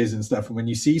pages and stuff. And when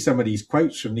you see some of these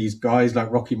quotes from these guys like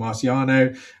Rocky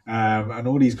Marciano and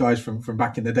all these guys from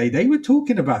back in the day, they were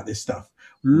talking about this stuff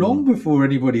long Mm. before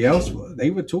anybody else was.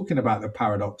 They were talking about the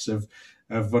paradox of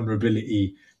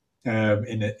vulnerability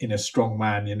in a strong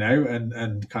man,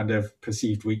 and kind of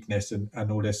perceived weakness and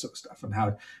all this sort of stuff, and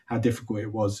how difficult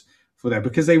it was for them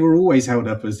because they were always held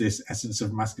up as this essence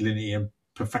of masculinity and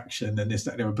perfection and this,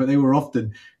 that, and the other, but they were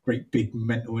often great big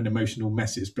mental and emotional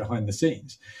messes behind the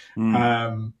scenes.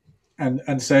 Mm.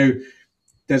 And so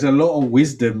there's a lot of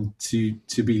wisdom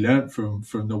to be learned from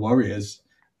the warriors,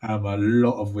 a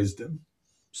lot of wisdom.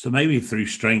 So maybe through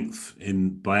strength, in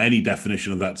by any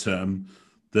definition of that term,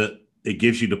 that it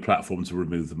gives you the platform to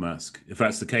remove the mask. If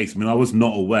that's the case, I mean, I was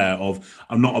not aware of.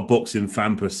 I'm not a boxing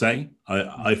fan per se.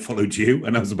 I followed you,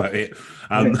 and that was about it.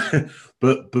 Yeah. Um,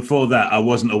 but before that, I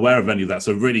wasn't aware of any of that.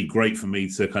 So really great for me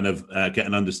to kind of get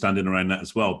an understanding around that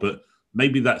as well. But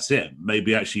maybe that's it.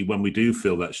 Maybe actually, when we do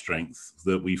feel that strength,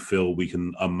 that we feel we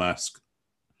can unmask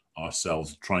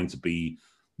ourselves, trying to be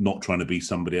not trying to be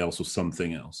somebody else or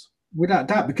something else. Without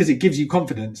doubt, because it gives you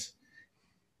confidence.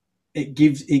 it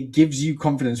gives you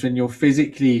confidence when you're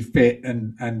physically fit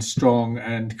and strong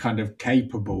and kind of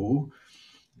capable.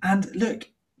 And look,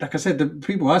 like I said, the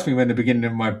people ask me when the beginning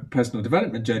of my personal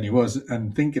development journey was,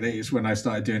 and thinking it's when I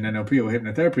started doing NLP or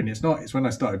hypnotherapy, and it's not. It's when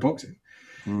I started boxing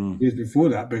Mm. years before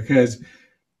that, because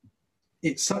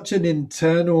it's such an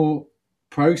internal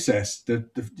process, the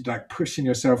like pushing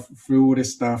yourself through all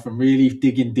this stuff and really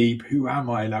digging deep. Who am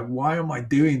I? Like, why am I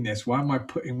doing this? Why am I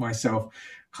putting myself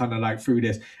kind of like through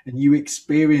this? And you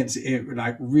experience it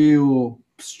like real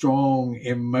strong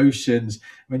emotions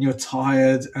when you're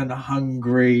tired and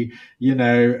hungry, and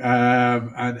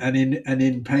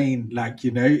in pain. Like,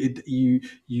 you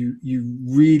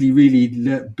really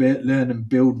learn and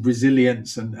build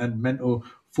resilience and mental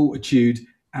fortitude,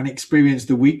 and experience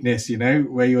the weakness,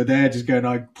 where you're there just going,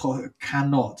 I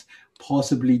cannot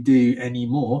possibly do any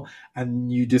more.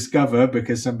 And you discover,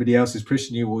 because somebody else is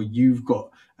pushing you, or you've got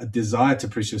a desire to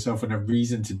push yourself and a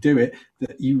reason to do it,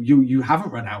 that you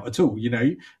haven't run out at all.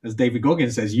 As David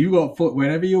Goggins says,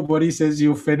 whenever your body says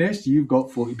you're finished, you've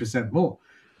got 40% more,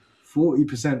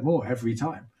 40% more every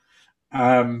time.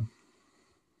 And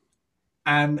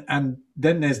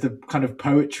then there's the kind of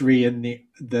poetry and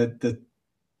the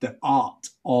art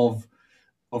of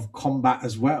combat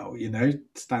as well,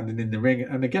 standing in the ring.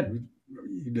 And again,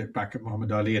 you look back at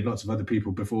Muhammad Ali and lots of other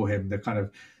people before him, the kind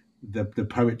of the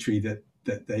poetry that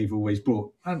they've always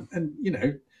brought. And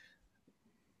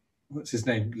what's his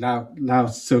name? Lao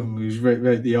Tsung, who's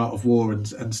wrote The Art of War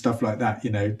and stuff like that.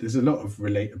 There's a lot of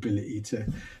relatability to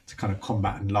kind of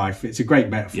combat and life. It's a great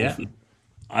metaphor Yeah. for.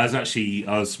 I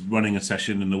was running a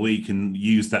session in the week and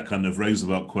used that kind of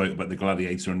Roosevelt quote about the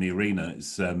gladiator in the arena.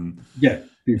 Yeah, It's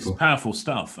beautiful. powerful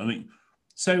stuff. I mean,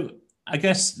 so I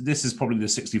guess this is probably the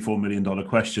 $64 million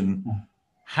question.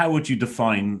 How would you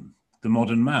define the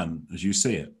modern man as you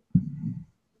see it?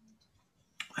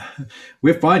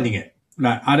 We're finding it.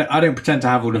 Like, I don't pretend to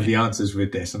have all of Right. the answers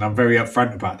with this, and I'm very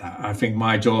upfront about that. I think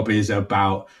my job is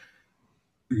about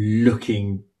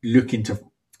looking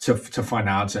to find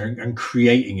an answer and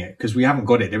creating it, because we haven't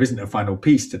got it. There isn't a final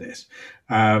piece to this.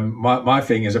 My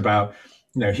thing is about,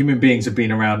 human beings have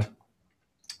been around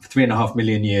for 3.5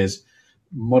 million years.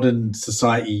 Modern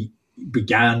society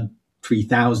began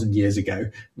 3,000 years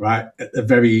ago, right? At the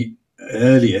very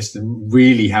earliest, and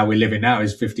really how we're living now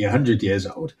is 50, 100 years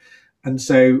old. And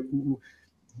so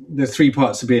the three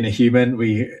parts of being a human.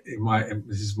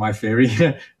 This is my theory.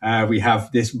 We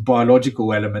have this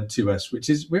biological element to us, which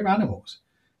is we're animals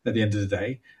at the end of the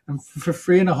day. And for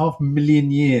 3.5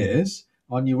 million years,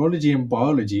 our neurology and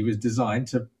biology was designed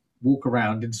to walk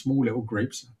around in small little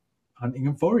groups, hunting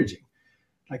and foraging.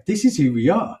 Like, this is who we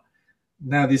are.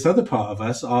 Now, this other part of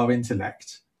us, our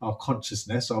intellect, our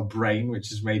consciousness, our brain, which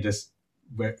has made us,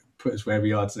 put us where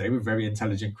we are today. We're very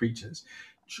intelligent creatures.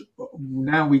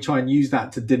 Now we try and use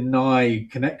that to deny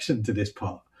connection to this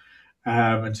part,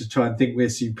 and to try and think we're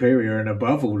superior and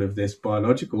above all of this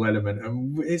biological element.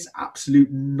 And it's absolute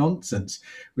nonsense.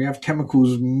 We have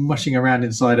chemicals mushing around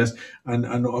inside us, and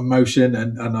emotion,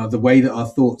 and the way that our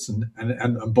thoughts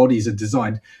and bodies are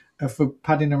designed for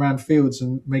padding around fields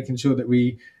and making sure that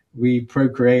we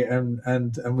procreate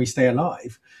and we stay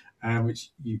alive. Which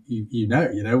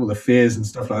all the fears and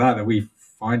stuff like that we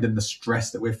find, and the stress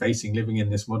that we're facing living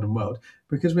in this modern world,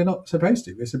 because we're not supposed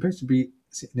to. We're supposed to be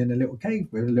sitting in a little cave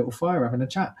with a little fire having a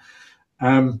chat.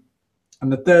 And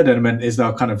the third element is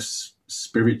our kind of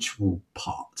spiritual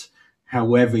part.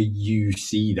 However you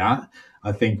see that,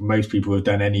 I think most people who have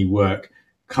done any work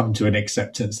come to an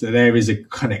acceptance that there is a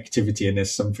connectivity and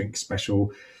there's something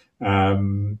special,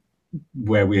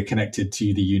 where we are connected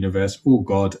to the universe or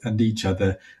God and each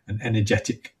other, an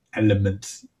energetic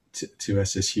element to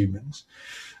us as humans.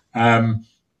 And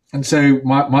so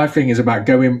my thing is about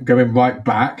going right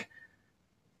back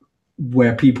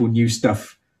where people knew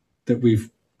stuff that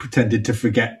we've pretended to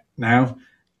forget now.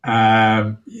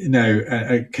 Connecting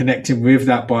with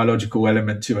that biological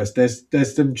element to us.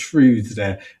 There's some truths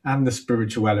there, and the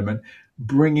spiritual element.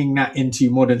 Bringing that into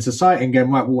modern society and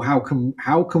going, right, well,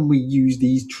 how can we use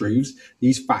these truths,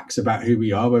 these facts about who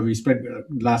we are, where we spent the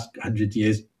last 100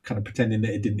 years kind of pretending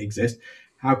that it didn't exist?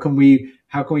 How can we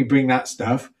bring that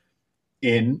stuff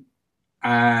in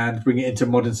and bring it into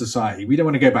modern society? We don't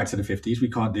want to go back to the 50s. We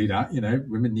can't do that.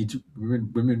 Women need to.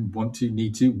 Women want to.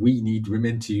 Need to. We need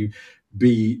women to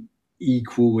be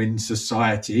equal in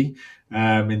society,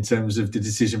 in terms of the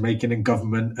decision making and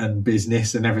government and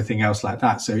business and everything else like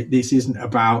that. So this isn't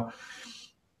about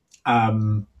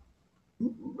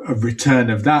a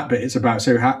return of that, but it's about,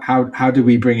 so how do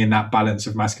we bring in that balance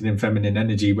of masculine and feminine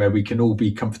energy where we can all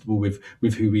be comfortable with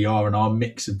who we are and our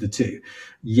mix of the two,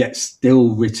 yet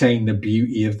still retain the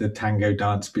beauty of the tango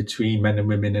dance between men and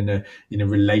women in a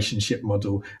relationship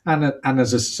model, and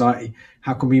as a society,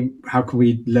 how can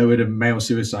we lower the male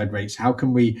suicide rates? How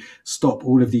can we stop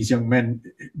all of these young men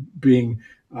being,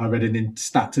 I read an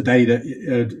stat today that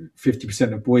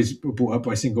 50% of boys were brought up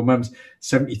by single mums.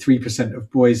 73%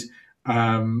 of boys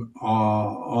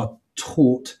are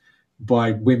taught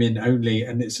by women only,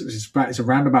 and it's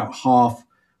around about half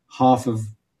of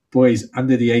boys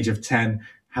under the age of 10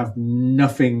 have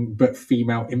nothing but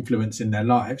female influence in their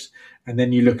lives. And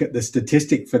then you look at the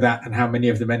statistic for that and how many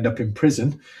of them end up in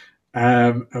prison.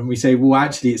 And we say, well,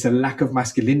 actually, it's a lack of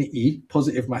masculinity,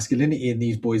 positive masculinity in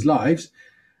these boys' lives,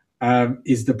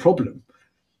 is the problem.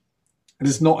 And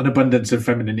it's not an abundance of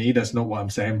femininity. That's not what I'm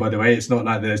saying, by the way. It's not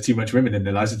like there's too much women in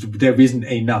their lives. There isn't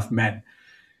enough men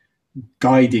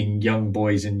guiding young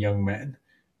boys and young men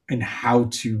in how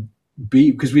to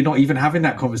be, because we're not even having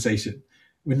that conversation.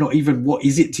 We're not even, what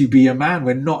is it to be a man?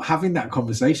 We're not having that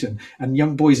conversation. And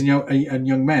young boys and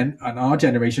young men and our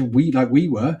generation, we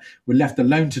were left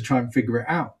alone to try and figure it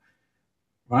out.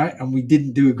 Right. And we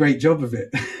didn't do a great job of it.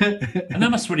 And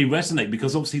that must really resonate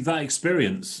because obviously that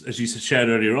experience, as you shared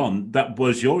earlier on, that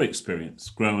was your experience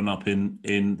growing up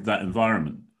in that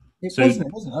environment. It So, wasn't.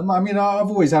 It wasn't. I mean, I've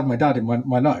always had my dad in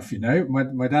my life. You know,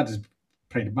 my dad has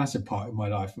played a massive part in my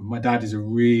life. And my dad is a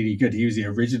really good. He was the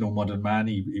original modern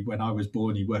man. When I was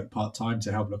born, he worked part time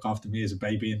to help look after me as a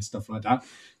baby and stuff like that.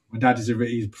 My dad is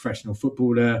he's a professional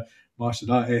footballer,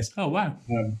 martial artist, oh wow,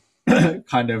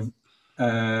 kind of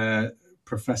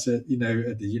professor, at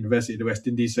the University of the West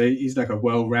Indies. So he's like a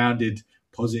well-rounded,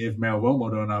 positive male role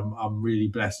model, and I'm really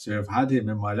blessed to have had him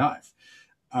in my life.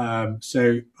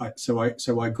 So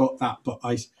I got that, but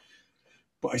I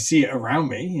see it around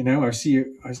me. I see it.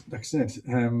 Like I said,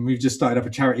 we've just started up a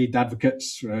charity,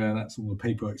 Dadvocates. That's all the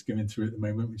paperwork's going through at the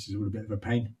moment, which is all a bit of a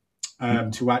pain.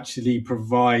 To actually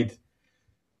provide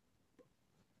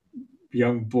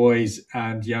young boys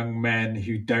and young men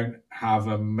who don't have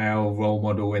a male role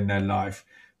model in their life,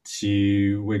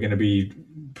 we're going to be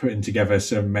putting together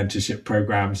some mentorship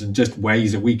programs and just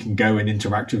ways that we can go and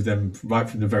interact with them right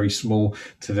from the very small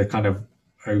to the kind of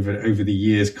over the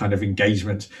years kind of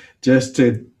engagement, just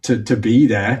to be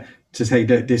there to say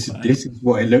that this is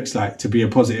what it looks like to be a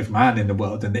positive man in the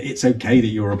world, and that it's okay that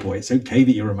you're a boy, it's okay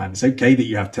that you're a man, it's okay that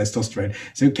you have testosterone,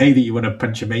 it's okay that you want to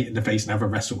punch your mate in the face and have a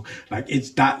wrestle. Like, it's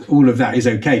that, all of that is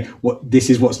okay. This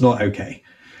is what's not okay.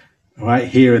 All right,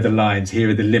 here are the lines, here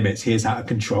are the limits, here's how to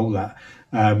control that.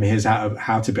 Here's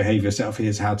how to behave yourself,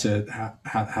 here's how to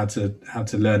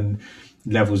learn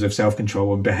levels of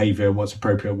self-control and behavior and what's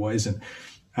appropriate, what isn't,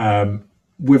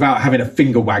 without having a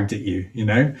finger wagged at you,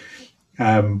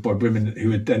 by women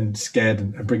who are then scared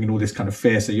and bringing all this kind of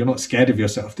fear. So you're not scared of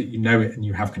yourself, that you know it and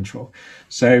you have control.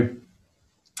 So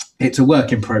it's a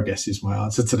work in progress is my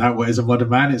answer to that. What is a modern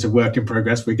man? It's a work in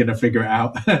progress. We're going to figure it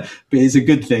out, but it's a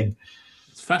good thing.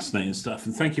 it's fascinating stuff,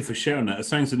 and thank you for sharing that. It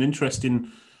sounds an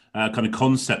interesting kind of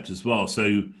concept as well.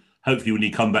 So hopefully, when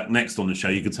you come back next on the show,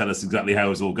 you can tell us exactly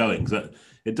how it's all going. Because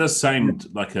it does sound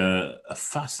like a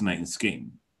fascinating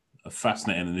scheme, a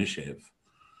fascinating initiative.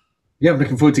 Yeah, I'm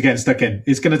looking forward to getting stuck in.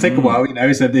 It's going to take a while, we're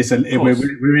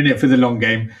in it for the long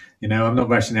game. I'm not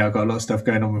rushing it. I've got a lot of stuff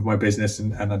going on with my business,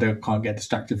 and I can't get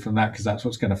distracted from that because that's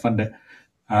what's going to fund it.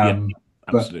 Yeah,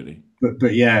 absolutely.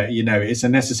 But yeah, it's a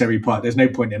necessary part. There's no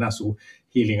point in us all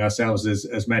healing ourselves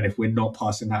as men if we're not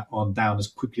passing that on down as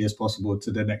quickly as possible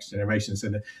to the next generation, so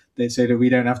that we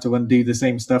don't have to undo the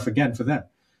same stuff again for them.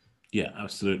 Yeah,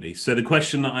 absolutely. So the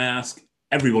question that I ask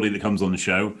everybody that comes on the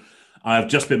show, I've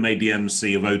just been made the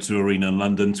MC of O2 Arena in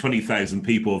London. 20,000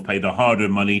 people have paid their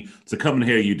hard-earned money to come and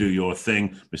hear you do your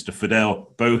thing. Mr.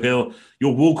 Fidel Beauhill,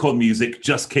 your walk-on music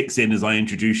just kicks in as I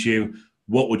introduce you.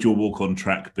 What would your walk-on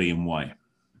track be and why?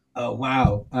 Oh,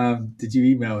 wow. Did you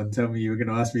email and tell me you were going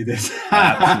to ask me this?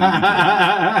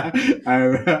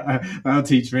 That'll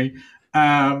teach me.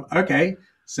 Okay.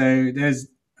 So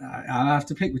I'll have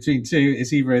to pick between two.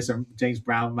 It's either some James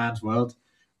Brown, Man's World,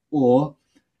 or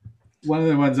one of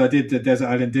the ones I did the Desert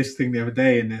Island Disc thing the other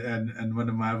day, and one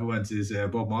of my other ones is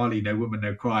Bob Marley, No Woman,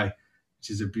 No Cry, which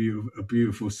is a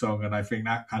beautiful song, and I think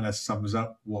that kind of sums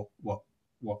up what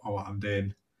I'm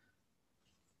doing.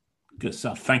 Good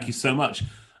stuff. Thank you so much.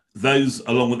 Those,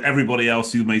 along with everybody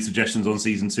else who made suggestions on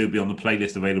season 2, will be on the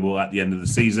playlist available at the end of the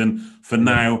season. For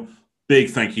now, big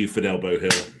thank you, Fidel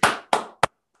Beauhill.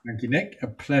 Thank you, Nick. A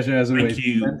pleasure as always. Thank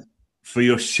you for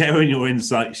your sharing your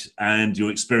insights and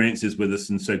your experiences with us,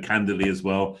 and so candidly as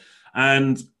well.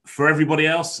 And For everybody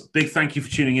else, big thank you for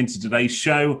tuning into today's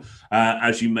show.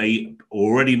 As you may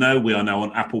already know, we are now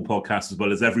on Apple Podcasts as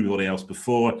well as everybody else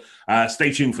before.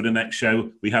 Stay tuned for the next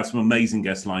show. We have some amazing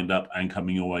guests lined up and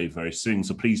coming your way very soon.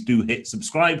 So please do hit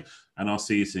subscribe, and I'll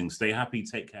see you soon. Stay happy,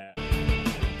 take care.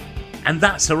 And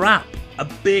that's a wrap. A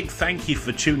big thank you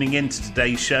for tuning in to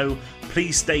today's show.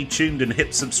 Please stay tuned and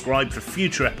hit subscribe for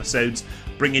future episodes,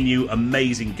 bringing you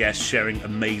amazing guests, sharing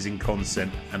amazing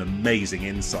content and amazing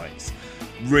insights.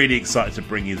 Really excited to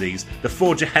bring you these. The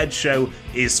Forge Ahead show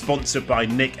is sponsored by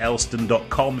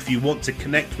nickelston.com. If you want to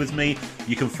connect with me,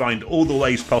 you can find all the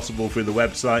ways possible through the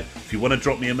website. If you want to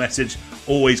drop me a message,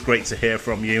 always great to hear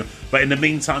from you. But in the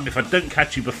meantime, if I don't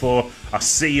catch you before, I'll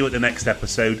see you at the next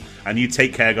episode. And you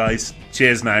take care, guys.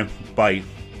 Cheers now. Bye.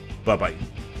 Bye-bye.